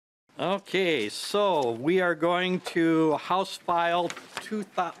Okay, so we are going to House File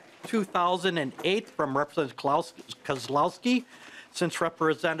 2008 from Representative Kozlowski. Since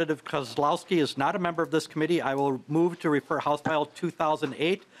Representative Kozlowski is not a member of this committee, I will move to refer House File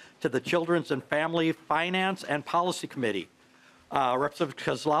 2008 to the Children's and Family Finance and Policy Committee. Representative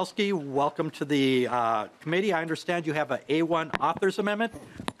Kozlowski, welcome to the committee. I understand you have an A1 Authors Amendment.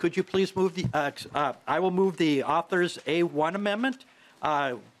 Could you please move the, I will move the Authors A1 Amendment.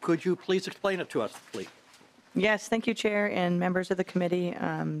 Could you please explain it to us, please? Yes, thank you, Chair and members of the committee.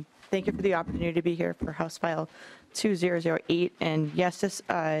 Thank you for the opportunity to be here for House File 2008. And yes, this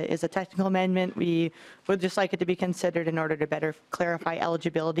is a technical amendment. We would just like it to be considered in order to better clarify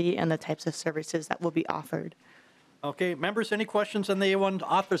eligibility and the types of services that will be offered. Okay, members, any questions on the A1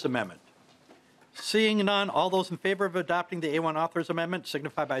 Authors Amendment? Seeing none, all those in favor of adopting the A1 Authors Amendment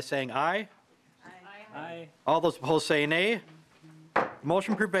signify by saying aye. Aye. Aye. All those opposed say nay.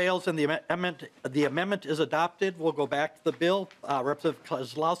 Motion prevails and the amendment is adopted. We'll go back to the bill. Representative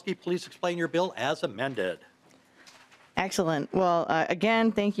Kozlowski, please explain your bill as amended. Excellent. Well,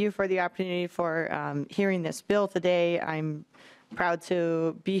 again, thank you for the opportunity for hearing this bill today. I'm proud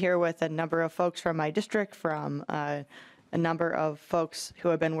to be here with a number of folks from my district, from a number of folks who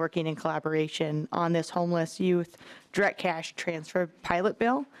have been working in collaboration on this homeless youth direct cash transfer pilot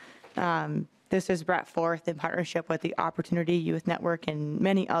bill. This is brought forth in partnership with the Opportunity Youth Network and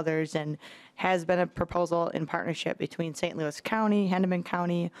many others, and has been a proposal in partnership between St. Louis County, Hennepin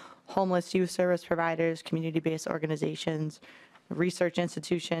County, homeless youth service providers, community-based organizations, research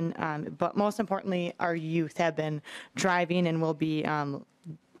institution, but most importantly, our youth have been driving and will be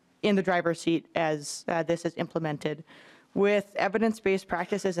in the driver's seat as this is implemented. With evidence-based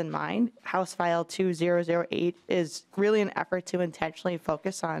practices in mind, House File 2008 is really an effort to intentionally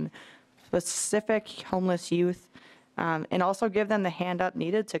focus on specific homeless youth and also give them the hand-up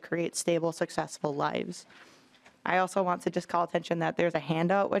needed to create stable, successful lives. I also want to just call attention that there's a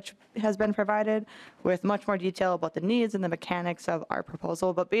handout which has been provided with much more detail about the needs and the mechanics of our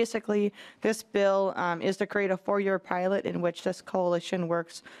proposal. But basically, this bill is to create a 4-year pilot in which this coalition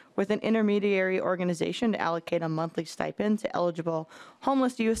works with an intermediary organization to allocate a monthly stipend to eligible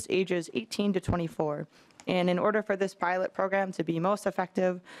homeless youth ages 18 to 24. And in order for this pilot program to be most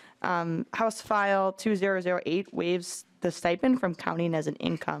effective, House File 2008 waives the stipend from counting as an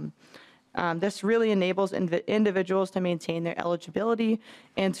income. This really enables individuals to maintain their eligibility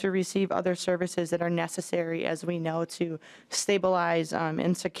and to receive other services that are necessary, as we know, to stabilize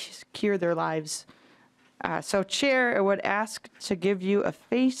and secure their lives. So, Chair, I would ask to give you a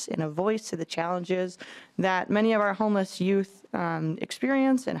face and a voice to the challenges that many of our homeless youth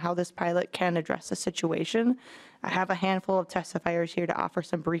experience and how this pilot can address the situation. I have a handful of testifiers here to offer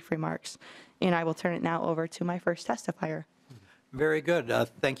some brief remarks, and I will turn it now over to my first testifier. Very good.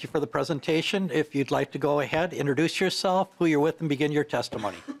 Thank you for the presentation. If you'd like to go ahead, introduce yourself, who you're with, and begin your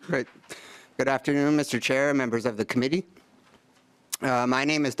testimony. Great. Good afternoon, Mr. Chair, members of the committee. My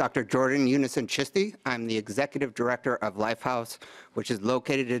name is Dr. Jordan Unison Chisty. I'm the Executive Director of Lifehouse, which is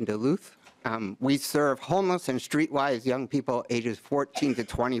located in Duluth. We serve homeless and streetwise young people ages 14 to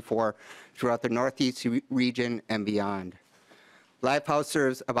 24 throughout the Northeast region and beyond. Lifehouse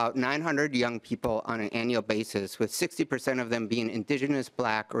serves about 900 young people on an annual basis, with 60% of them being Indigenous,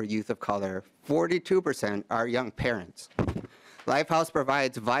 Black, or youth of color. 42% are young parents. Lifehouse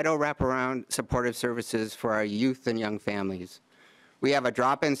provides vital wraparound supportive services for our youth and young families. We have a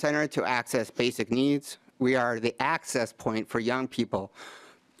drop-in center to access basic needs. We are the access point for young people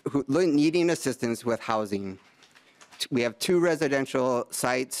who needing assistance with housing. We have 2 residential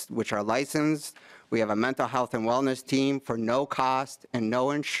sites which are licensed. We have a mental health and wellness team for no cost and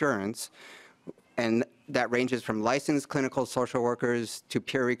no insurance, and that ranges from licensed clinical social workers to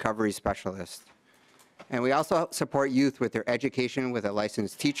peer recovery specialists. And we also support youth with their education with a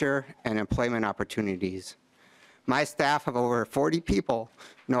licensed teacher and employment opportunities. My staff of over 40 people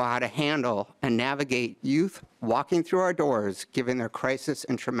know how to handle and navigate youth walking through our doors given their crisis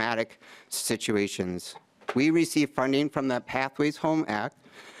and traumatic situations. We receive funding from the Pathways Home Act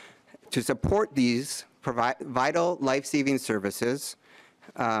to support these vital life-saving services.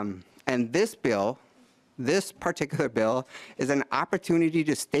 And this bill, this particular bill, is an opportunity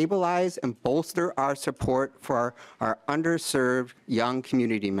to stabilize and bolster our support for our underserved young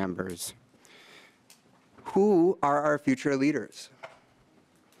community members. Who are our future leaders?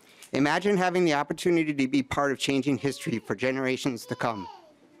 Imagine having the opportunity to be part of changing history for generations to come.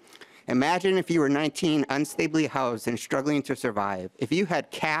 Imagine if you were 19, unstably housed and struggling to survive. If you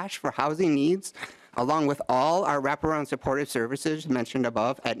had cash for housing needs, along with all our wraparound supportive services mentioned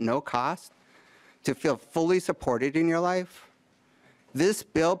above at no cost, to feel fully supported in your life. This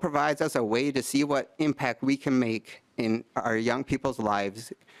bill provides us a way to see what impact we can make in our young people's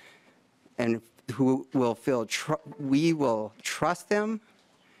lives and who will feel we will trust them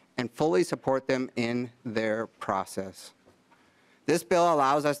and fully support them in their process. This bill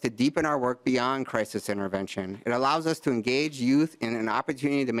allows us to deepen our work beyond crisis intervention. It allows us to engage youth in an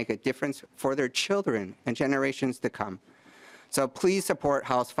opportunity to make a difference for their children and generations to come. So please support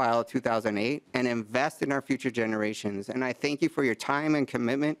House File 2008 and invest in our future generations. And I thank you for your time and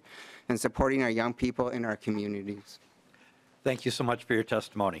commitment in supporting our young people in our communities. Thank you so much for your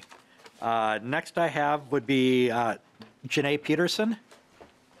testimony. Next I have would be Janae Peterson.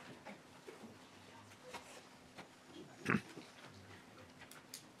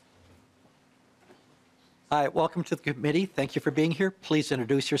 Hi, welcome to the committee. Thank you for being here. Please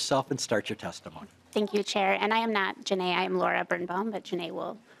introduce yourself and start your testimony. Thank you, Chair. And I am not Janae, I am Laura Birnbaum, but Janae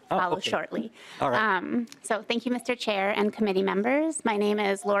will follow shortly. All right. So thank you, Mr. Chair and committee members. My name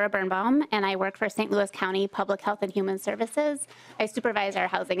is Laura Birnbaum, and I work for St. Louis County Public Health and Human Services. I supervise our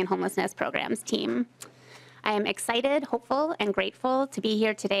housing and homelessness programs team. I am excited, hopeful, and grateful to be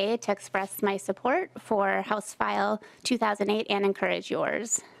here today to express my support for House File 2008 and encourage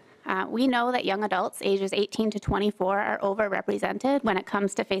yours. We know that young adults ages 18 to 24 are overrepresented when it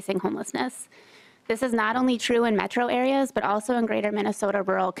comes to facing homelessness. This is not only true in metro areas, but also in greater Minnesota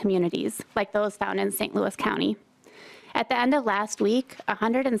rural communities, like those found in St. Louis County. At the end of last week,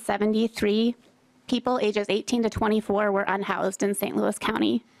 173 people ages 18 to 24 were unhoused in St. Louis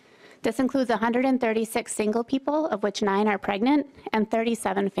County. This includes 136 single people, of which 9 are pregnant, and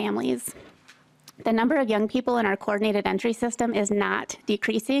 37 families. The number of young people in our coordinated entry system is not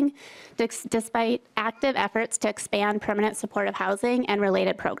decreasing, despite active efforts to expand permanent supportive housing and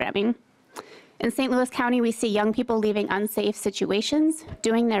related programming. In St. Louis County, we see young people leaving unsafe situations,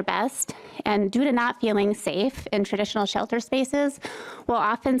 doing their best, and due to not feeling safe in traditional shelter spaces, will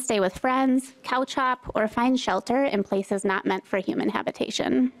often stay with friends, couch hop, or find shelter in places not meant for human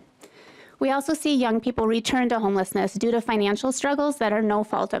habitation. We also see young people return to homelessness due to financial struggles that are no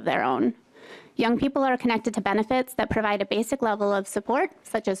fault of their own. Young people are connected to benefits that provide a basic level of support,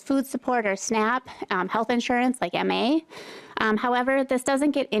 such as food support or SNAP, health insurance like MA. However, this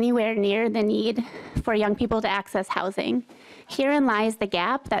doesn't get anywhere near the need for young people to access housing. Herein lies the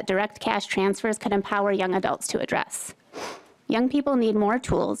gap that direct cash transfers could empower young adults to address. Young people need more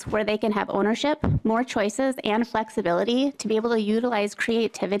tools where they can have ownership, more choices, and flexibility to be able to utilize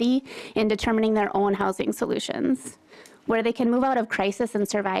creativity in determining their own housing solutions, where they can move out of crisis and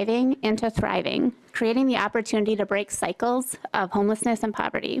surviving into thriving, creating the opportunity to break cycles of homelessness and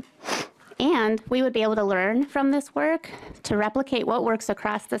poverty. And we would be able to learn from this work to replicate what works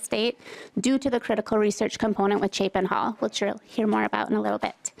across the state due to the critical research component with Chapin Hall, which you'll hear more about in a little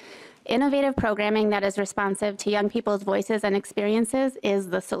bit. Innovative programming that is responsive to young people's voices and experiences is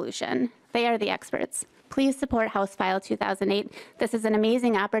the solution. They are the experts. Please support House File 2008. This is an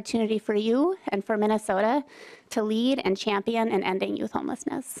amazing opportunity for you and for Minnesota to lead and champion in ending youth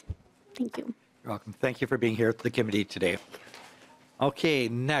homelessness. Thank you. You're welcome. Thank you for being here at the committee today. Okay,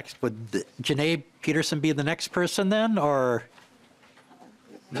 next, would Janae Peterson be the next person then, or?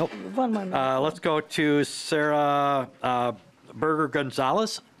 Nope. One more minute. Let's go to Sarah Berger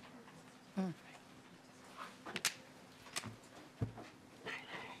Gonzalez.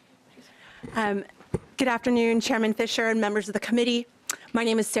 Good afternoon, Chairman Fisher and members of the committee. My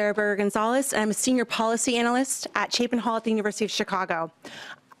name is Sarah Berger Gonzalez, and I'm a senior policy analyst at Chapin Hall at the University of Chicago,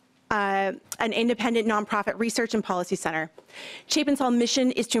 an independent nonprofit research and policy center. Chapin Hall's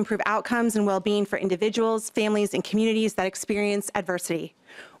mission is to improve outcomes and well-being for individuals, families, and communities that experience adversity.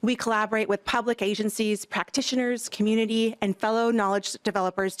 We collaborate with public agencies, practitioners, community, and fellow knowledge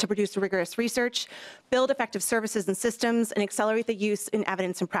developers to produce rigorous research, build effective services and systems, and accelerate the use in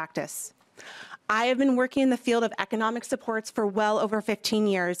evidence and practice. I have been working in the field of economic supports for well over 15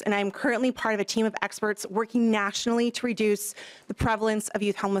 years, and I am currently part of a team of experts working nationally to reduce the prevalence of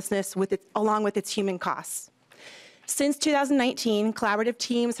youth homelessness along with its human costs. Since 2019, collaborative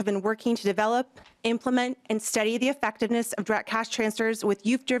teams have been working to develop, implement, and study the effectiveness of direct cash transfers with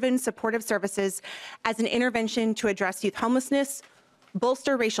youth-driven supportive services as an intervention to address youth homelessness,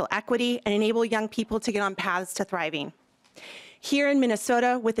 bolster racial equity, and enable young people to get on paths to thriving. Here in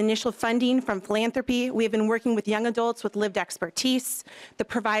Minnesota, with initial funding from philanthropy, we have been working with young adults with lived expertise, the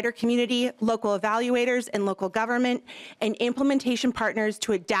provider community, local evaluators, and local government, and implementation partners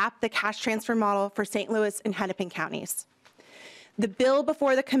to adapt the cash transfer model for St. Louis and Hennepin counties. The bill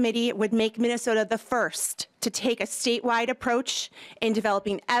before the committee would make Minnesota the first to take a statewide approach in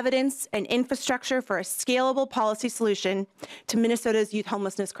developing evidence and infrastructure for a scalable policy solution to Minnesota's youth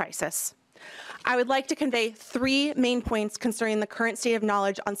homelessness crisis. I would like to convey 3 main points concerning the current state of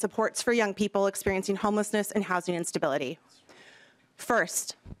knowledge on supports for young people experiencing homelessness and housing instability.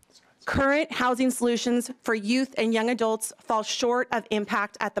 First, current housing solutions for youth and young adults fall short of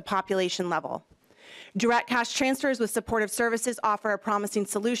impact at the population level. Direct cash transfers with supportive services offer a promising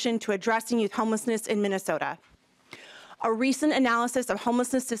solution to addressing youth homelessness in Minnesota. A recent analysis of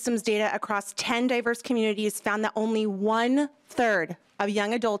homelessness systems data across 10 diverse communities found that only 1/3 of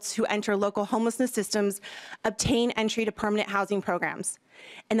young adults who enter local homelessness systems obtain entry to permanent housing programs,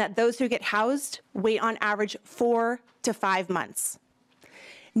 and that those who get housed wait on average 4 to 5 months.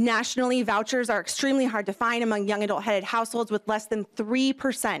 Nationally, vouchers are extremely hard to find among young adult-headed households, with less than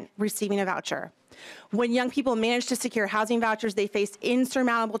 3% receiving a voucher. When young people manage to secure housing vouchers, they face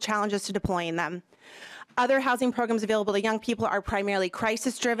insurmountable challenges to deploying them. Other housing programs available to young people are primarily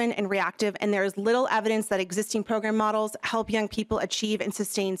crisis-driven and reactive, and there is little evidence that existing program models help young people achieve and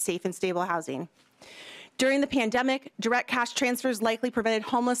sustain safe and stable housing. During the pandemic, direct cash transfers likely prevented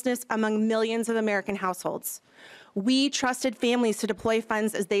homelessness among millions of American households. We trusted families to deploy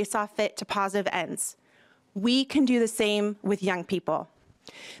funds as they saw fit to positive ends. We can do the same with young people.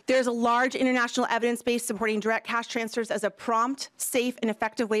 There's a large international evidence base supporting direct cash transfers as a prompt, safe, and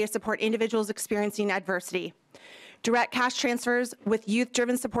effective way to support individuals experiencing adversity. Direct cash transfers with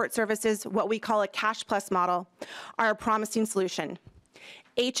youth-driven support services, what we call a cash plus model, are a promising solution.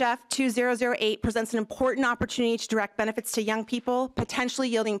 HF 2008 presents an important opportunity to direct benefits to young people, potentially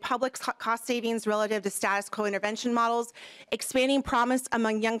yielding public cost savings relative to status quo intervention models, expanding promise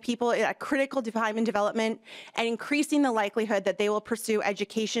among young people at a critical time in development, and increasing the likelihood that they will pursue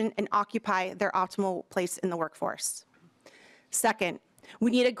education and occupy their optimal place in the workforce. Second,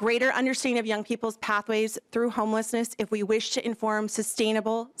 we need a greater understanding of young people's pathways through homelessness if we wish to inform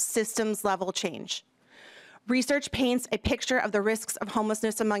sustainable systems-level change. Research paints a picture of the risks of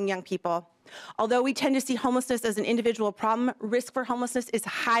homelessness among young people. Although we tend to see homelessness as an individual problem, risk for homelessness is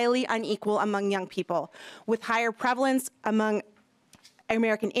highly unequal among young people, with higher prevalence among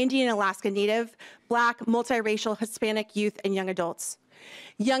American Indian, Alaska Native, Black, multiracial, Hispanic youth, and young adults.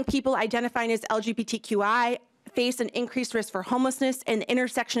 Young people identifying as LGBTQI face an increased risk for homelessness, and the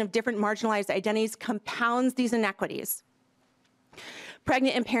intersection of different marginalized identities compounds these inequities.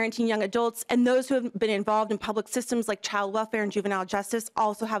 Pregnant and parenting young adults and those who have been involved in public systems like child welfare and juvenile justice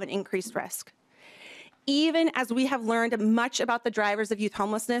also have an increased risk. Even as we have learned much about the drivers of youth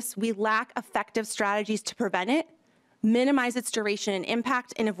homelessness, we lack effective strategies to prevent it, minimize its duration and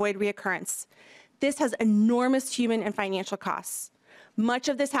impact, and avoid reoccurrence. This has enormous human and financial costs. Much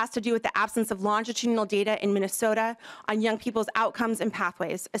of this has to do with the absence of longitudinal data in Minnesota on young people's outcomes and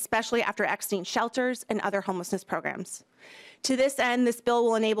pathways, especially after exiting shelters and other homelessness programs. To this end, this bill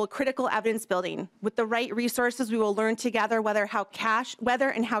will enable critical evidence building. With the right resources, we will learn together whether and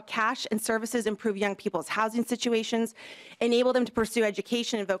how cash and services improve young people's housing situations, enable them to pursue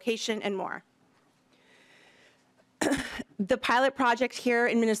education and vocation, and more. The pilot project here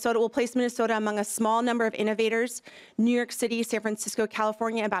in Minnesota will place Minnesota among a small number of innovators. New York City, San Francisco,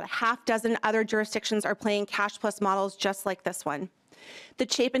 California, and about a half dozen other jurisdictions are playing cash plus models just like this one. The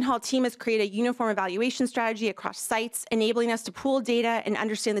Chapin Hall team has created a uniform evaluation strategy across sites, enabling us to pool data and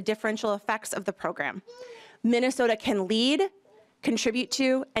understand the differential effects of the program. Minnesota can lead, contribute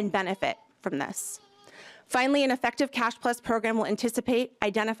to, and benefit from this. Finally, an effective Cash Plus program will anticipate,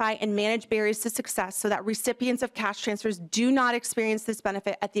 identify, and manage barriers to success so that recipients of cash transfers do not experience this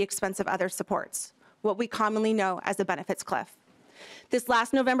benefit at the expense of other supports, what we commonly know as the benefits cliff. This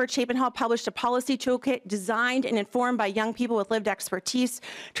last November, Chapin Hall published a policy toolkit designed and informed by young people with lived expertise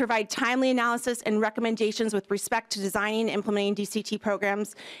to provide timely analysis and recommendations with respect to designing and implementing DCT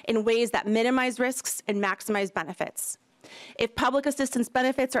programs in ways that minimize risks and maximize benefits. If public assistance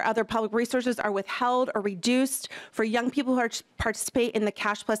benefits or other public resources are withheld or reduced for young people who participate in the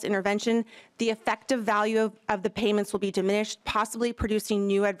Cash Plus intervention, the effective value of the payments will be diminished, possibly producing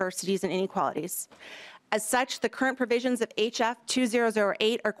new adversities and inequalities. As such, the current provisions of HF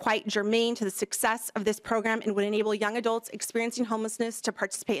 2008 are quite germane to the success of this program and would enable young adults experiencing homelessness to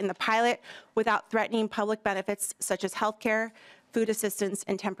participate in the pilot without threatening public benefits such as healthcare, food assistance,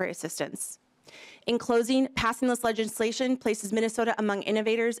 and temporary assistance. In closing, passing this legislation places Minnesota among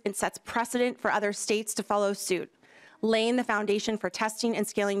innovators and sets precedent for other states to follow suit, laying the foundation for testing and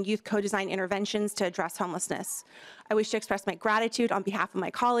scaling youth co-design interventions to address homelessness. I wish to express my gratitude on behalf of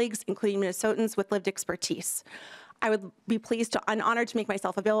my colleagues, including Minnesotans with lived expertise. I would be pleased and honored to make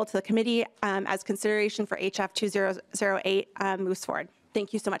myself available to the committee as consideration for HF 2008 moves forward.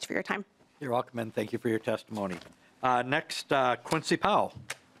 Thank you so much for your time. You're welcome, and thank you for your testimony. Next, Quincy Powell.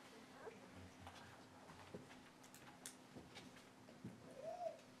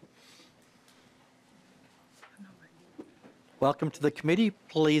 welcome to the committee.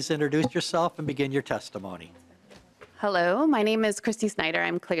 Please introduce yourself and begin your testimony. Hello, my name is Christy Snyder.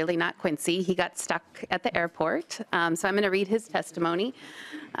 I'm clearly not Quincy. He got stuck at the airport, so I'm going to read his testimony.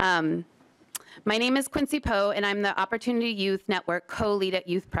 My name is Quincy Poe, and I'm the Opportunity Youth Network co-lead at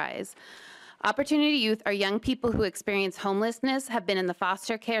Youth Prize. Opportunity Youth are young people who experience homelessness, have been in the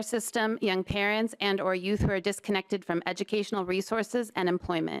foster care system, young parents, and/or youth who are disconnected from educational resources and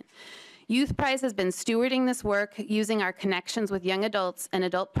employment. Youth Prize has been stewarding this work using our connections with young adults and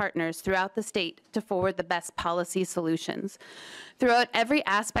adult partners throughout the state to forward the best policy solutions. Throughout every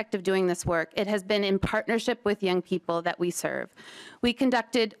aspect of doing this work, it has been in partnership with young people that we serve. We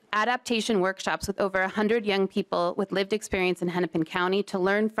conducted adaptation workshops with over 100 young people with lived experience in Hennepin County to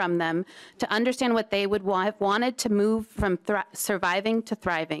learn from them, to understand what they would have wanted to move from surviving to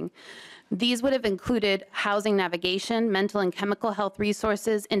thriving. These would have included housing navigation, mental and chemical health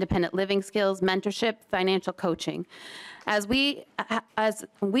resources, independent living skills, mentorship, financial coaching. As the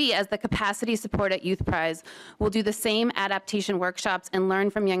capacity support at Youth Prize, will do the same adaptation workshops and learn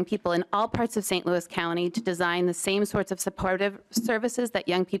from young people in all parts of St. Louis County to design the same sorts of supportive services that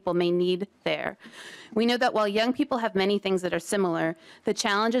young people may need there. We know that while young people have many things that are similar, the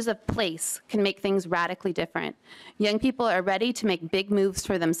challenges of place can make things radically different. Young people are ready to make big moves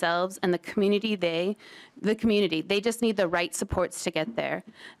for themselves and the community, they just need the right supports to get there.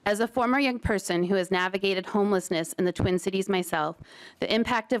 As a former young person who has navigated homelessness in the Twin Cities myself, the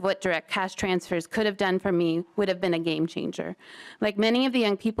impact of what direct cash transfers could have done for me would have been a game changer. Like many of the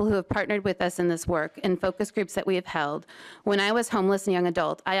young people who have partnered with us in this work and focus groups that we have held, when I was homeless and young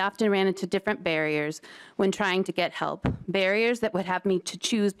adult, I often ran into different barriers when trying to get help. Barriers that would have me to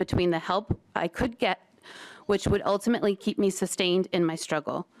choose between the help I could get, which would ultimately keep me sustained in my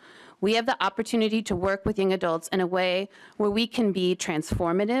struggle. We have the opportunity to work with young adults in a way where we can be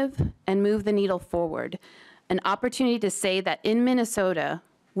transformative and move the needle forward. An opportunity to say that in Minnesota,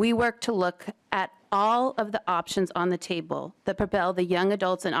 we work to look at all of the options on the table that propel the young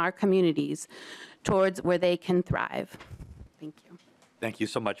adults in our communities towards where they can thrive. Thank you. Thank you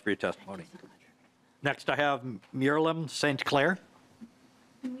so much for your testimony. Next, I have Miriam St. Clair.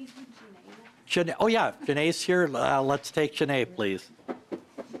 Janae, oh yeah, Janae's here. Let's take Janae, please.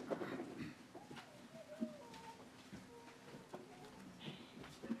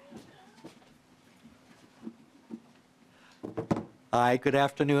 Hi, good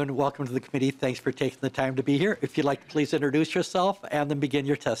afternoon. Welcome to the committee. Thanks for taking the time to be here. If you'd like to please introduce yourself and then begin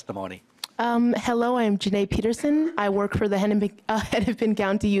your testimony. Hello, I'm Janae Peterson. I work for the Hennepin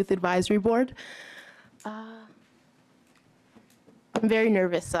County Youth Advisory Board. I'm very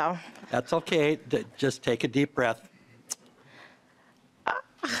nervous, so. That's okay. Just take a deep breath.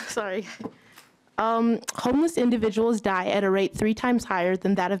 Sorry. Homeless individuals die at a rate 3 times higher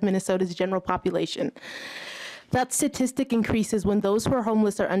than that of Minnesota's general population. That statistic increases when those who are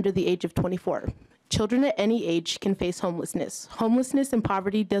homeless are under the age of 24. Children at any age can face homelessness. Homelessness and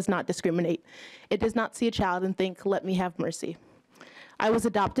poverty does not discriminate. It does not see a child and think, let me have mercy. I was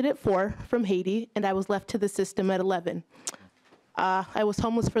adopted at 4 from Haiti, and I was left to the system at 11. I was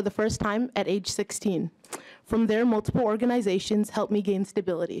homeless for the first time at age 16. From there, multiple organizations helped me gain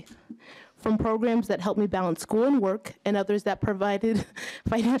stability. From programs that helped me balance school and work, and others that provided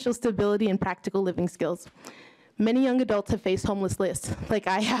financial stability and practical living skills. Many young adults have faced homelessness, like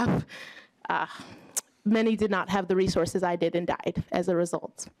I have. Many did not have the resources I did and died as a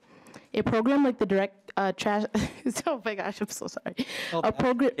result. A program like the direct trash, oh my gosh, I'm so sorry. Oh, A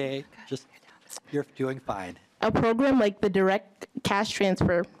program. okay. Just, you're doing fine. A program like the direct cash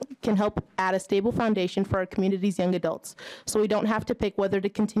transfer can help add a stable foundation for our community's young adults, so we don't have to pick whether to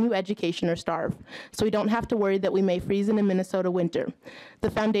continue education or starve, so we don't have to worry that we may freeze in a Minnesota winter.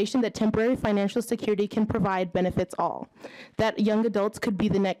 The foundation that temporary financial security can provide benefits all. That young adults could be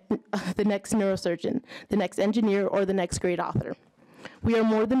the next neurosurgeon, the next engineer, or the next great author. We are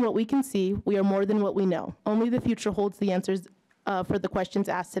more than what we can see. We are more than what we know. Only the future holds the answers for the questions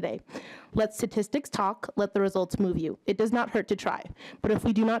asked today. Let statistics talk, let the results move you. It does not hurt to try, but if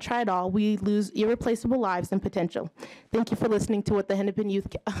we do not try at all, we lose irreplaceable lives and potential. Thank you for listening to what the Hennepin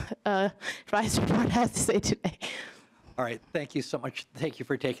Youth Advisory Board has to say today. All right, thank you so much. Thank you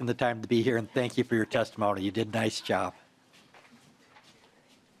for taking the time to be here, and thank you for your testimony. You did a nice job.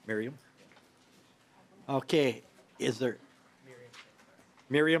 Miriam? Okay, is there?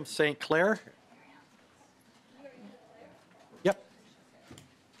 Miriam St. Clair? Yep.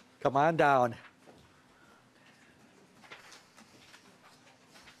 Come on down.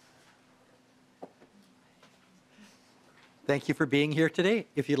 Thank you for being here today.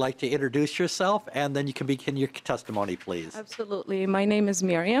 If you'd like to introduce yourself, and then you can begin your testimony, please. Absolutely. My name is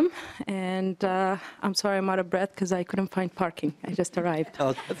Miriam, and I'm sorry I'm out of breath because I couldn't find parking. I just arrived.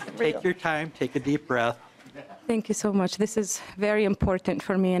 Take your time, take a deep breath. Thank you so much. This is very important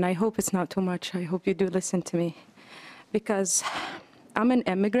for me, and I hope it's not too much. I hope you do listen to me, because I'm an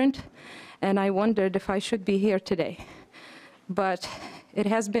immigrant, and I wondered if I should be here today. But it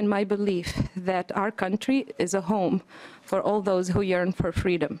has been my belief that our country is a home for all those who yearn for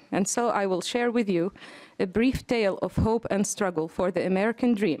freedom. And so I will share with you a brief tale of hope and struggle for the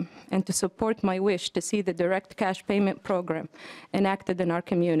American dream, and to support my wish to see the direct cash payment program enacted in our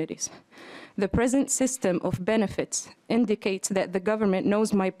communities. The present system of benefits indicates that the government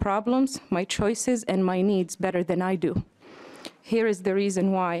knows my problems, my choices, and my needs better than I do. Here is the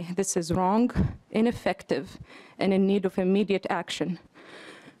reason why this is wrong, ineffective, and in need of immediate action.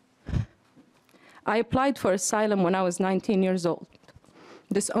 I applied for asylum when I was 19 years old.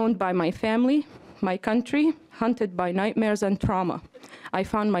 Disowned by my family, my country, hunted by nightmares and trauma. I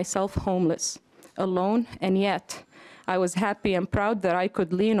found myself homeless, alone, and yet I was happy and proud that I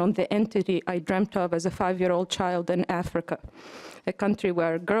could lean on the entity I dreamt of as a 5-year-old child in Africa, a country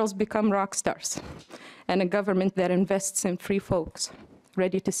where girls become rock stars, and a government that invests in free folks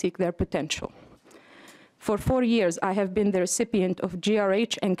ready to seek their potential. For 4 years, I have been the recipient of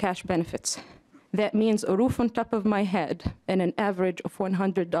GRH and cash benefits. That means a roof on top of my head and an average of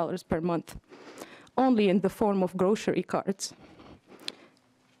 $100 per month, only in the form of grocery cards.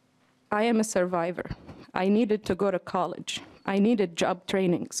 I am a survivor. I needed to go to college. I needed job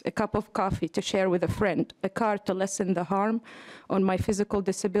trainings, a cup of coffee to share with a friend, a car to lessen the harm on my physical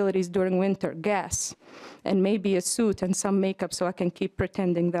disabilities during winter, gas, and maybe a suit and some makeup so I can keep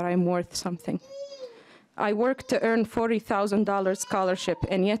pretending that I'm worth something. I worked to earn $40,000 scholarship,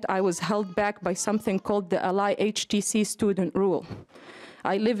 and yet I was held back by something called the Ally HTC student rule.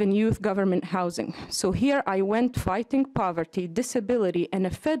 I live in youth government housing. So here I went fighting poverty, disability, and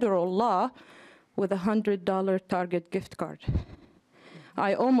a federal law with a $100 Target gift card.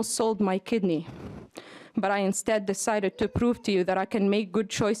 I almost sold my kidney, but I instead decided to prove to you that I can make good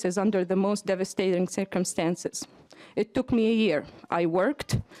choices under the most devastating circumstances. It took me a year. I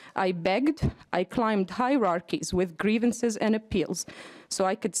worked, I begged, I climbed hierarchies with grievances and appeals so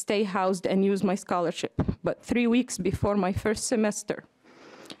I could stay housed and use my scholarship. But 3 weeks before my first semester,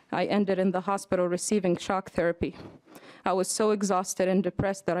 I ended in the hospital receiving shock therapy. I was so exhausted and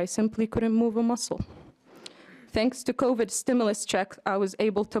depressed that I simply couldn't move a muscle. Thanks to COVID stimulus checks, I was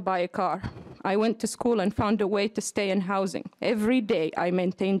able to buy a car. I went to school and found a way to stay in housing. Every day I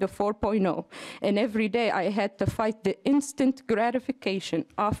maintained a 4.0, and every day I had to fight the instant gratification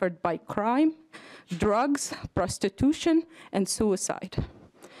offered by crime, drugs, prostitution, and suicide.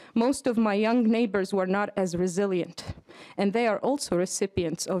 Most of my young neighbors were not as resilient, and they are also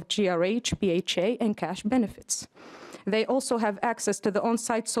recipients of GRH, BHA, and cash benefits. They also have access to the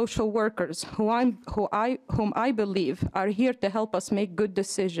on-site social workers whom I believe are here to help us make good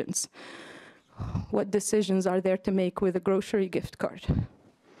decisions. What decisions are there to make with a grocery gift card?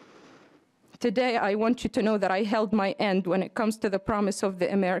 Today, I want you to know that I held my end when it comes to the promise of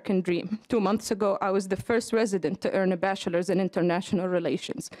the American dream. 2 months ago, I was the first resident to earn a bachelor's in international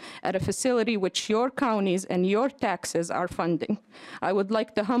relations at a facility which your counties and your taxes are funding. I would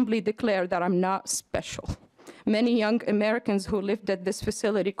like to humbly declare that I'm not special. Many young Americans who lived at this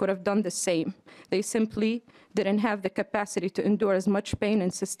facility could have done the same. They simply didn't have the capacity to endure as much pain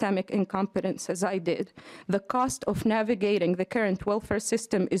and systemic incompetence as I did. The cost of navigating the current welfare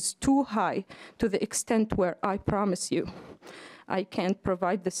system is too high to the extent where I promise you, I can't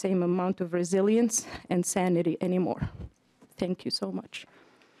provide the same amount of resilience and sanity anymore. Thank you so much.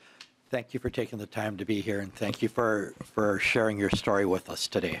 Thank you for taking the time to be here, and thank you for sharing your story with us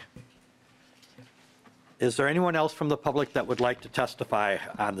today. Is there anyone else from the public that would like to testify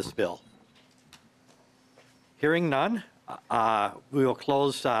on this bill? Hearing none, we will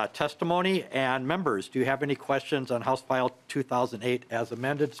close testimony. And members, do you have any questions on House File 2008 as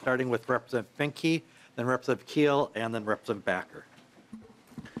amended, starting with Representative Finke, then Representative Keel, and then Representative Backer?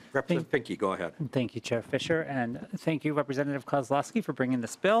 Representative Finke, go ahead. Thank you, Chair Fisher, and thank you, Representative Kozlowski, for bringing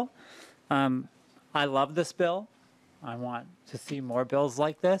this bill. I love this bill. I want to see more bills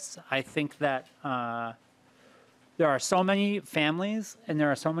like this. I think that there are so many families and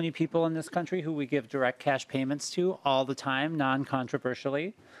there are so many people in this country who we give direct cash payments to all the time,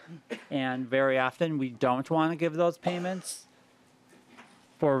 non-controversially. And very often we don't want to give those payments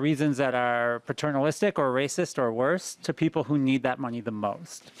for reasons that are paternalistic or racist or worse to people who need that money the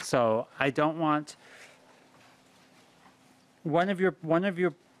most. So I don't want one of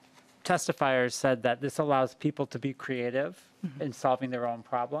your testifiers said that this allows people to be creative in solving their own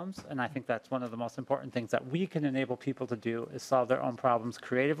problems. And I think that's one of the most important things that we can enable people to do is solve their own problems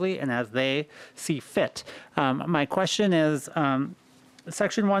creatively and as they see fit. My question is,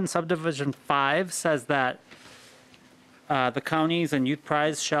 Section 1, Subdivision 5 says that the counties and youth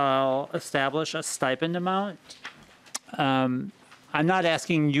prize shall establish a stipend amount. I'm not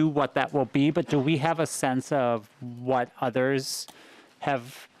asking you what that will be, but do we have a sense of what others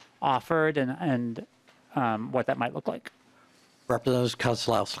have offered and what that might look like? Representative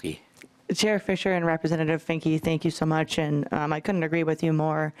Kozlowski. Chair Fisher and Representative Finke, thank you so much. And I couldn't agree with you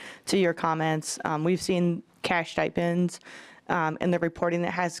more to your comments. We've seen cash stipends and the reporting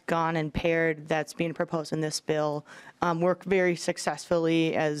that has gone and paired that's being proposed in this bill work very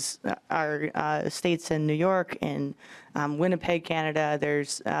successfully as our states in New York and Winnipeg, Canada.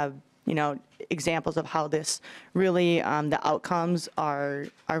 There's examples of how this really the outcomes are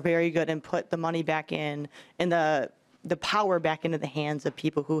very good and put the money back in the power back into the hands of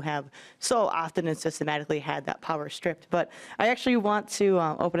people who have so often and systematically had that power stripped. But I actually want to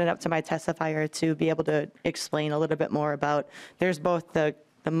open it up to my testifier to be able to explain a little bit more about, there's both the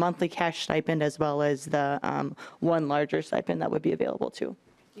monthly cash stipend as well as the one larger stipend that would be available too.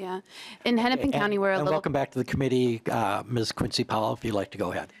 Yeah. In Hennepin County, we're a And little... welcome back to the committee, Ms. Quincy Powell, if you'd like to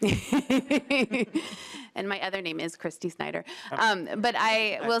go ahead. And my other name is Christy Snyder. But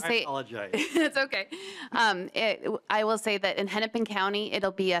I will say... I apologize. It's okay. I will say that in Hennepin County,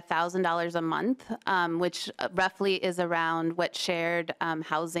 it'll be $1,000 a month, which roughly is around what shared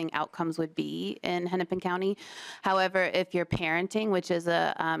housing outcomes would be in Hennepin County. However, if you're parenting, which is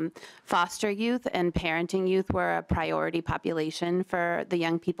a foster youth and parenting youth were a priority population for the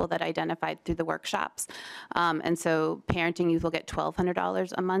young people that identified through the workshops. And so parenting youth will get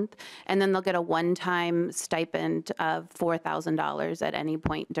 $1,200 a month, and then they'll get a one-time stipend of $4,000 at any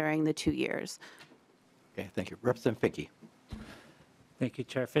point during the 2 years. Okay, thank you. Representative Finke. Thank you,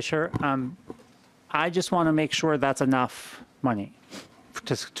 Chair Fisher. I just want to make sure that's enough money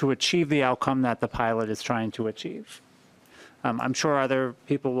to achieve the outcome that the pilot is trying to achieve. I'm sure other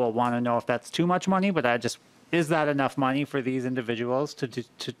people will want to know if that's too much money, but is that enough money for these individuals to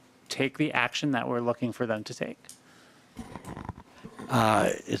take the action that we're looking for them to take?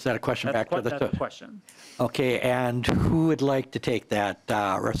 Is that a question back to the... That's a question. Okay, and who would like to take that?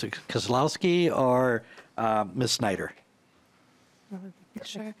 Representative Kozlowski or Ms. Snyder?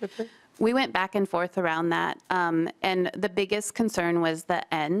 Sure. We went back and forth around that, and the biggest concern was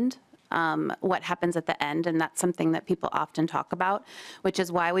the end, what happens at the end, and that's something that people often talk about, which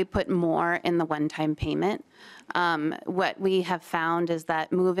is why we put more in the one-time payment. What we have found is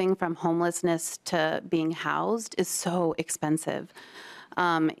that moving from homelessness to being housed is so expensive.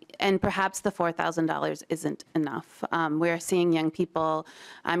 And perhaps the $4,000 isn't enough. We're seeing young people,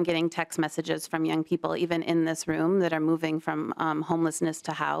 I'm getting text messages from young people, even in this room, that are moving from homelessness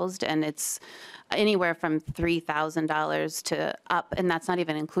to housed, and it's anywhere from $3,000 to up, and that's not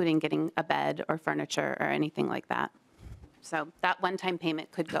even including getting a bed or furniture or anything like that. So that one-time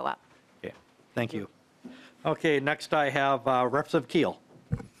payment could go up. Okay, thank you. Okay, next I have Representative Keel.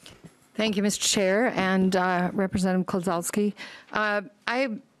 Thank you, Mr. Chair, and Representative Kozlowski. I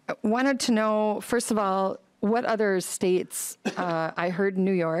wanted to know, first of all, what other states, I heard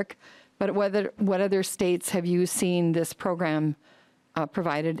New York, but what other states have you seen this program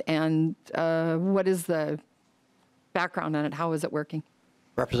provided, and what is the background on it? How is it working?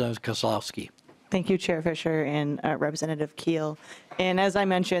 Representative Kozlowski. Thank you, Chair Fisher and Representative Keel. And as I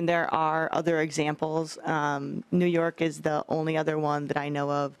mentioned, there are other examples. New York is the only other one that I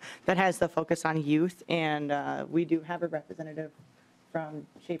know of that has the focus on youth. And we do have a representative from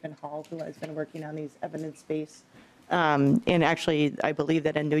Chapin Hall who has been working on these evidence-based. And actually, I believe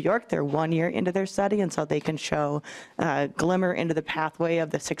that in New York, they're 1 year into their study, and so they can show a glimmer into the pathway of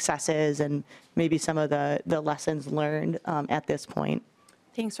the successes and maybe some of the lessons learned at this point.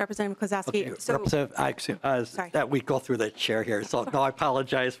 Thanks, Representative Kozlowski. Okay, Representative, that we go through the chair here, so no, I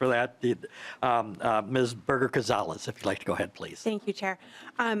apologize for that. Ms. Berger-Gonzalez, if you'd like to go ahead, please. Thank you, Chair.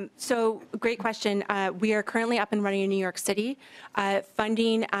 So great question. We are currently up and running in New York City.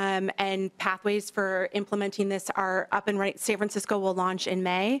 Funding and pathways for implementing this are up and running. San Francisco will launch in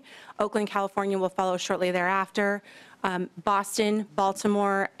May. Oakland, California will follow shortly thereafter. Boston,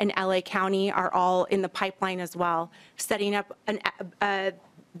 Baltimore, and LA County are all in the pipeline as well, setting up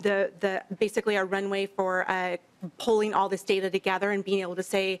basically a runway for pulling all this data together and being able to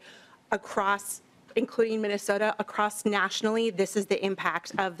say across, including Minnesota, across nationally, this is the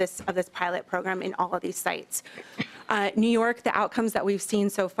impact of this pilot program in all of these sites. New York, the outcomes that we've seen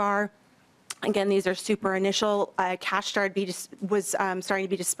so far Again, these are super initial. Cash was starting to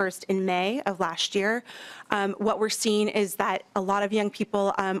be dispersed in May of last year. What we're seeing is that a lot of young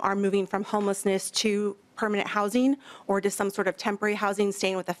people are moving from homelessness to permanent housing or to some sort of temporary housing,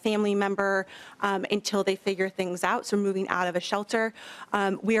 staying with a family member until they figure things out, so moving out of a shelter.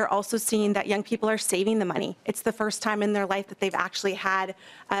 We are also seeing that young people are saving the money. It's the first time in their life that they've actually had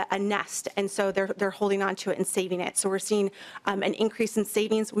a nest, and so they're holding on to it and saving it. So we're seeing an increase in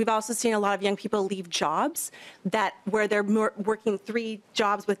savings. We've also seen a lot of young people leave jobs where they're working 3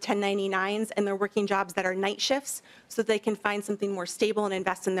 jobs with 1099s, and they're working jobs that are night shifts so they can find something more stable and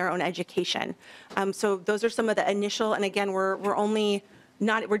invest in their own education. So those are some of the initial, and again, we're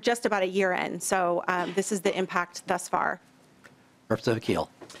just about a year in, so this is the impact thus far. Representative Keel.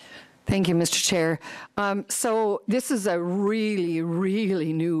 Thank you, Mr. Chair. So this is a really,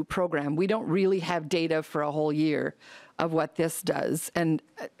 really new program. We don't really have data for a whole year of what this does. And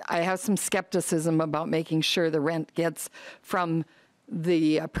I have some skepticism about making sure the rent gets from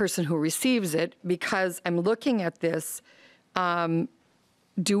the person who receives it, because I'm looking at this.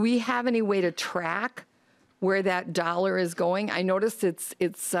 Do we have any way to track where that dollar is going? I noticed it's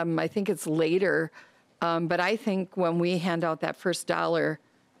I think it's later, but I think when we hand out that first dollar,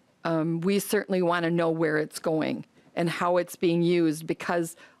 we certainly want to know where it's going and how it's being used,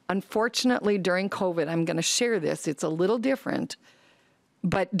 because unfortunately during COVID, I'm going to share this, it's a little different,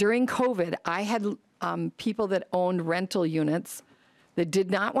 but during COVID, I had people that owned rental units that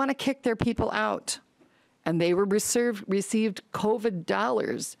did not want to kick their people out, and they were received COVID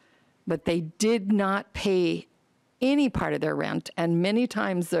dollars, but they did not pay any part of their rent. And many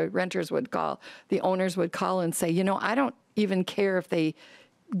times the renters would call, the owners would call and say, you know, I don't even care if they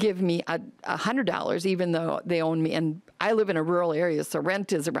give me $100, even though they own me. And I live in a rural area, so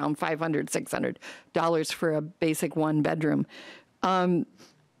rent is around $500, $600 for a basic 1-bedroom.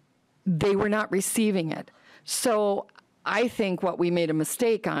 They were not receiving it. So I think what we made a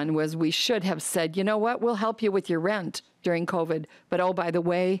mistake on was we should have said, you know what, we'll help you with your rent during COVID, but oh, by the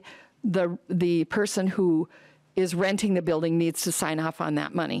way, the person who is renting the building needs to sign off on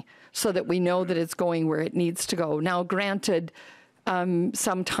that money so that we know that it's going where it needs to go. Now, granted,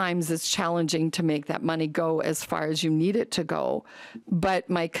 sometimes it's challenging to make that money go as far as you need it to go, but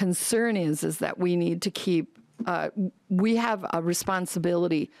my concern is that we need to keep, we have a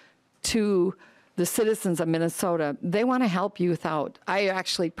responsibility to the citizens of Minnesota. They want to help youth out. I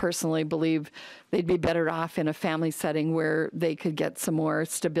actually personally believe they'd be better off in a family setting where they could get some more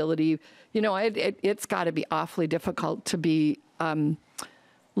stability. You know, it's got to be awfully difficult to be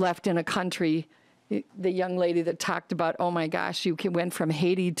left in a country. The young lady that talked about, oh my gosh, you went from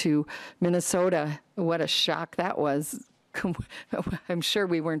Haiti to Minnesota. What a shock that was. I'm sure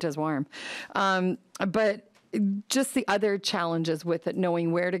we weren't as warm. But just the other challenges with it,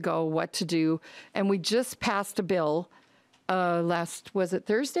 knowing where to go, what to do. And we just passed a bill was it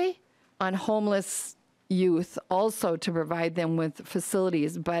Thursday? On homeless youth, also to provide them with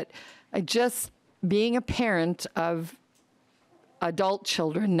facilities. But being a parent of adult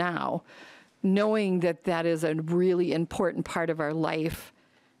children now, knowing that that is a really important part of our life,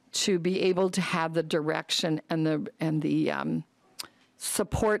 to be able to have the direction and the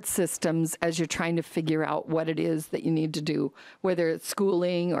support systems as you're trying to figure out what it is that you need to do, whether it's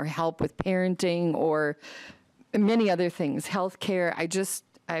schooling or help with parenting or many other things, healthcare.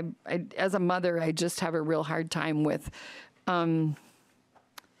 I as a mother, I just have a real hard time with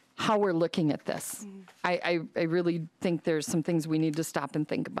how we're looking at this. I really think there's some things we need to stop and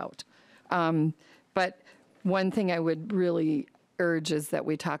think about. But one thing I would really urge is that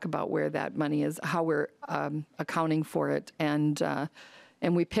we talk about where that money is, how we're accounting for it, and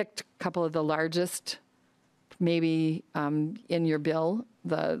we picked a couple of the largest, maybe in your bill,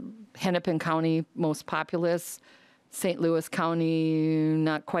 the Hennepin County most populous, St. Louis County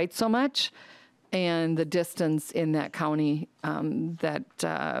not quite so much, and the distance in that county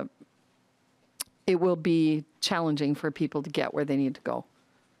that it will be challenging for people to get where they need to go.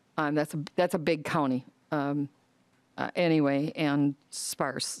 That's a big county. Anyway, and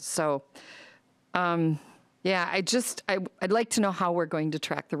sparse. So, yeah, I'd like to know how we're going to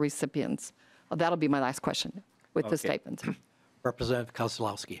track the recipients. Well, that'll be my last question with the stipends. Representative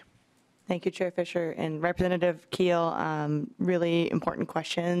Kozlowski. Thank you, Chair Fisher. And Representative Keel, really important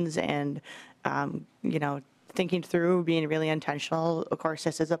questions, and, thinking through, being really intentional. Of course,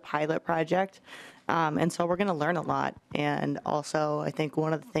 this is a pilot project, and so we're going to learn a lot. And also, I think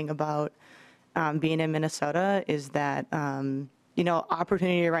one of the things about being in Minnesota is that,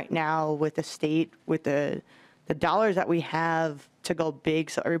 opportunity right now with the state, with the the dollars that we have to go big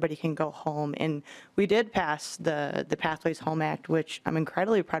so everybody can go home. And we did pass the Pathways Home Act, which I'm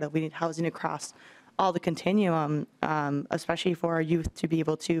incredibly proud of. We need housing across all the continuum, especially for our youth to be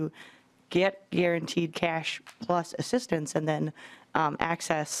able to get guaranteed cash plus assistance and then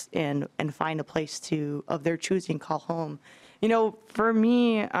access and find a place of their choosing call home. You know, for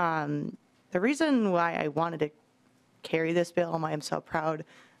me, the reason why I wanted to carry this bill and why I'm so proud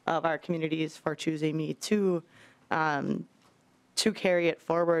of our communities for choosing me to carry it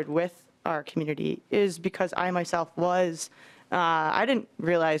forward with our community is because I myself I didn't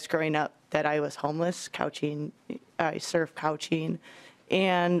realize growing up that I was homeless, couching, I surf couching.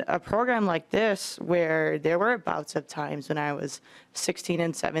 And a program like this, where there were bouts of times when I was 16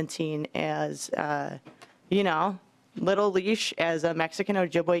 and 17 as, little leash as a Mexican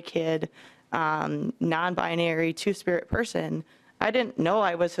Ojibwe kid, non-binary, two-spirit person, I didn't know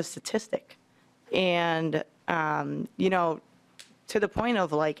I was a statistic. And, to the point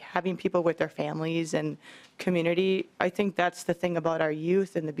of like having people with their families and community, I think that's the thing about our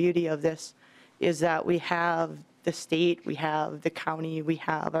youth, and the beauty of this is that we have the state, we have the county, we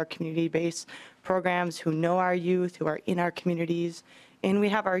have our community-based programs who know our youth, who are in our communities, and we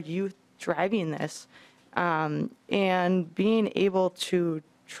have our youth driving this. And being able to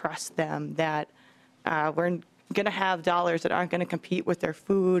trust them that we're going to have dollars that aren't going to compete with their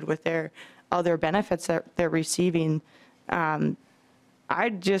food, with their other benefits that they're receiving.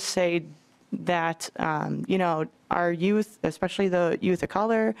 I'd just say that, our youth, especially the youth of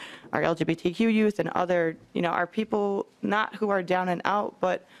color, our LGBTQ youth and other, our people, not who are down and out,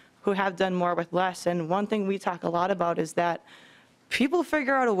 but who have done more with less. And one thing we talk a lot about is that people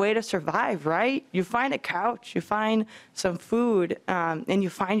figure out a way to survive, right? You find a couch, you find some food, and you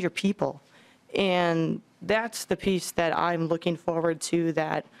find your people. And that's the piece that I'm looking forward to,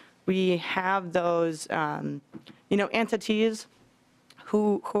 that we have those, entities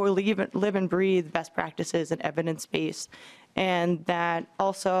who live and breathe best practices and evidence-based. And that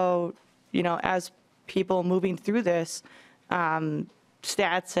also, as people moving through this,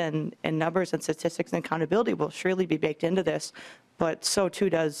 stats and numbers and statistics and accountability will surely be baked into this, but so too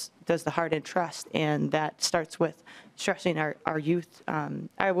does the heart and trust, and that starts with stressing our youth.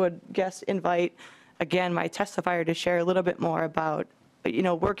 I would invite, again, my testifier to share a little bit more about,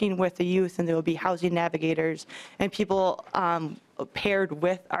 working with the youth, and there will be housing navigators and people paired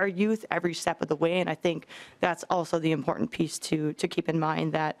with our youth every step of the way. And I think that's also the important piece to keep in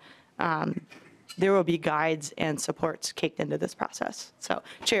mind, that there will be guides and supports caked into this process. So,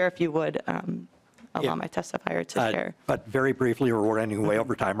 Chair, if you would allow my testifier to share. But very briefly, we're running way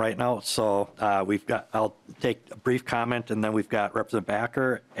over time right now. So I'll take a brief comment, and then we've got Representative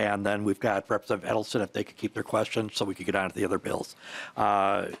Backer, and then we've got Representative Edelson, if they could keep their questions so we could get on to the other bills.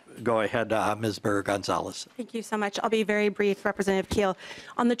 Go ahead, Ms. Berger-Gonzalez. Thank you so much. I'll be very brief, Representative Keel.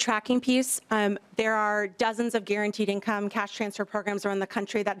 On the tracking piece, there are dozens of guaranteed income cash transfer programs around the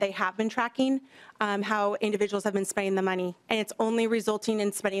country that they have been tracking how individuals have been spending the money, and it's only resulting in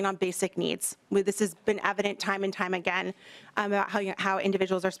spending on basic needs. This has been evident time and time again about how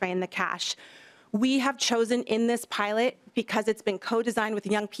individuals are spending the cash. We have chosen in this pilot, because it's been co-designed with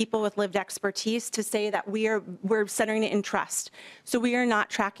young people with lived expertise, to say that we're centering it in trust. So we are not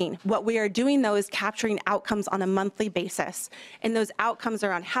tracking. What we are doing, though, is capturing outcomes on a monthly basis. And those outcomes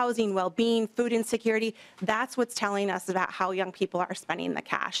are on housing, well-being, food insecurity. That's what's telling us about how young people are spending the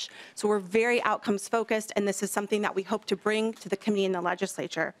cash. So we're very outcomes focused, and this is something that we hope to bring to the committee and the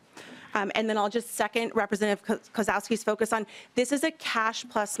legislature. And then I'll just second Representative Kozlowski's focus on, this is a cash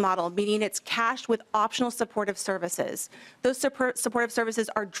plus model, meaning it's cash with optional supportive services. Those supportive services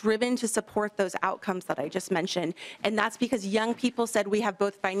are driven to support those outcomes that I just mentioned. And that's because young people said we have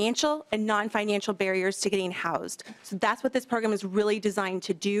both financial and non-financial barriers to getting housed. So that's what this program is really designed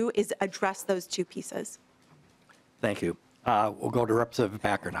to do, is address those two pieces. Thank you. We'll go to Representative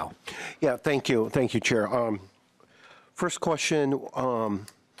Backer now. Yeah, thank you. Thank you, Chair. First question.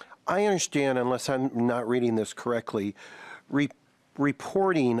 I understand, unless I'm not reading this correctly,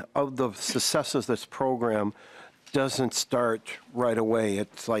 reporting of the successes of this program doesn't start right away.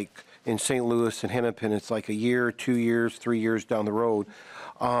 It's like in St. Louis and Hennepin, it's like a year, 2 years, 3 years down the road.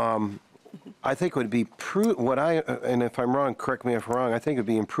 I think it would be prudent, and if I'm wrong, correct me if I'm wrong, I think it would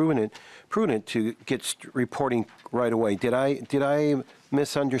be prudent to get reporting right away. Did I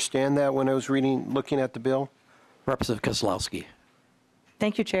misunderstand that when I was looking at the bill? Representative Kozlowski.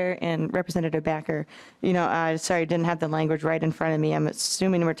 Thank you, Chair, and Representative Backer. Sorry, I didn't have the language right in front of me. I'm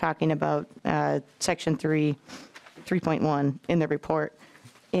assuming we're talking about Section 3.1 in the report.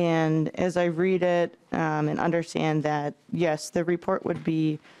 And as I read it and understand that, yes, the report would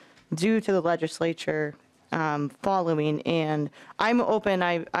be due to the legislature following. And I'm open.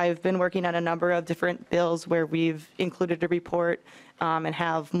 I've been working on a number of different bills where we've included a report and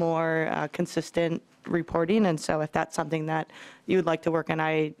have more consistent reporting. And so if that's something that you would like to work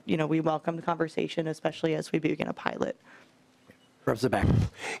on, we welcome the conversation, especially as we begin a pilot. Representative Backer.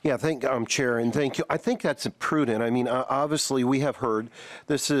 Yeah, Chair, and thank you. I think that's prudent. I mean, obviously, we have heard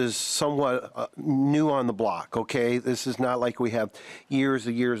this is somewhat new on the block, okay? This is not like we have years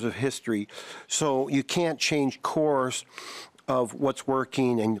and years of history. So you can't change course of what's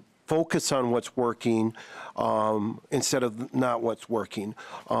working and focus on what's working instead of not what's working.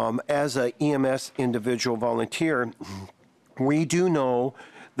 As a EMS individual volunteer, we do know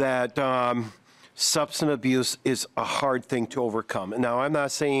that substance abuse is a hard thing to overcome. Now, I'm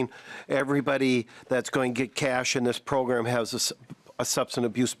not saying everybody that's going to get cash in this program has a substance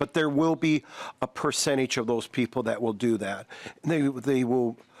abuse, but there will be a percentage of those people that will do that. They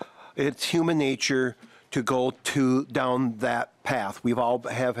will. It's human nature to go down that path. We've all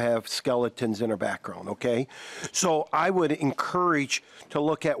have skeletons in our background, okay? So I would encourage to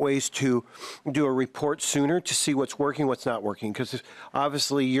look at ways to do a report sooner to see what's working, what's not working, because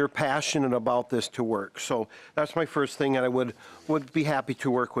obviously you're passionate about this to work. So that's my first thing, and I would be happy to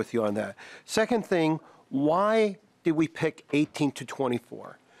work with you on that. Second thing, why did we pick 18 to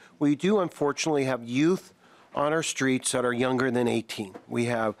 24? We do unfortunately have youth on our streets that are younger than 18. We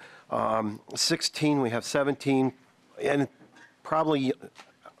have 16, we have 17, and probably,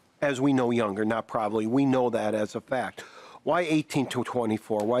 as we know, younger, not probably, we know that as a fact. Why 18 to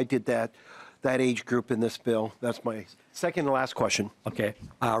 24? Why did that age group in this bill? That's my second and last question. Okay.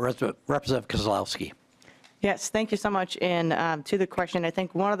 Representative Kozlowski. Yes, thank you so much. And to the question, I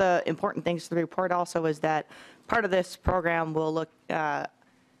think one of the important things to the report also is that part of this program will look,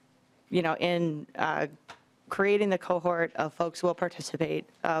 in creating the cohort of folks who will participate.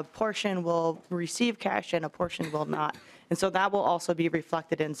 A portion will receive cash and a portion will not. And so that will also be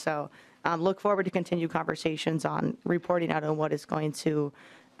reflected in. So look forward to continued conversations on reporting out on what is going to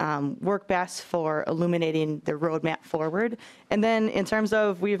work best for illuminating the roadmap forward. And then in terms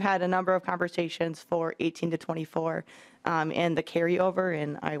of, we've had a number of conversations for 18 to 24 and the carryover,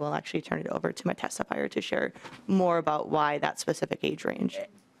 and I will actually turn it over to my testifier to share more about why that specific age range.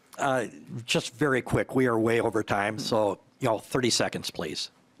 Just very quick, we are way over time, so 30 seconds, please.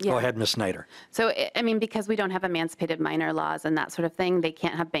 Yeah. Go ahead, Ms. Snyder. So, I mean, because we don't have emancipated minor laws and that sort of thing, they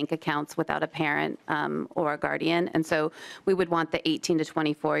can't have bank accounts without a parent or a guardian. And so we would want the 18 to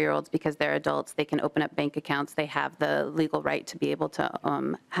 24-year-olds, because they're adults, they can open up bank accounts, they have the legal right to be able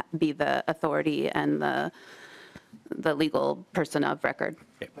to be the authority and the legal person of record.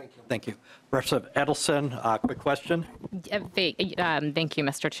 Okay. Thank you. Representative Edelson, quick question. Thank you,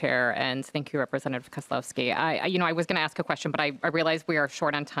 Mr. Chair, and thank you, Representative Kozlowski. I was going to ask a question, but I realize we are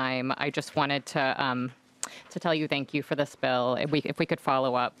short on time. I just wanted to tell you thank you for this bill. If we could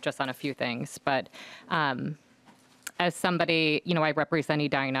follow up just on a few things, but as somebody, I represent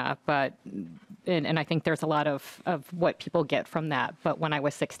Edina, but and I think there's a lot of what people get from that. But when I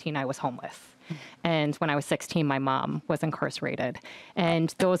was 16, I was homeless. And when I was 16, my mom was incarcerated.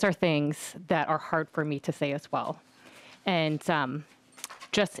 And those are things that are hard for me to say as well. And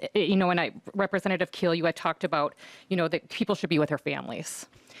when Representative Keel, you had talked about, that people should be with their families.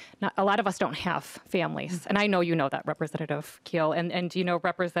 Now, a lot of us don't have families. And I know you know that, Representative Keel. And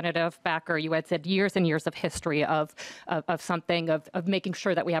Representative Backer, you had said years and years of history of making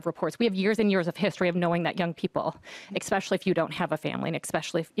sure that we have reports. We have years and years of history of knowing that young people, especially if you don't have a family, and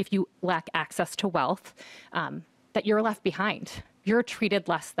especially if you lack access to wealth, that you're left behind. You're treated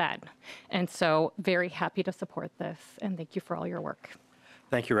less than. And so very happy to support this. And thank you for all your work.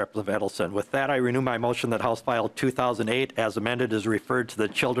 Thank you, Representative Edelson. With that, I renew my motion that House File 2008, as amended, is referred to the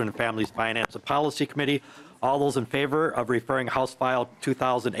Children and Families Finance and Policy Committee. All those in favor of referring House File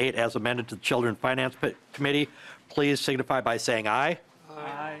 2008 as amended to the Children and Finance Committee, please signify by saying aye.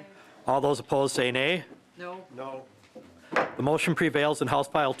 Aye. All those opposed say nay. No. No. The motion prevails, and House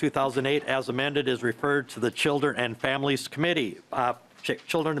File 2008 as amended is referred to the Children and Families Committee,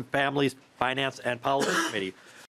 Children and Families Finance and Policy Committee.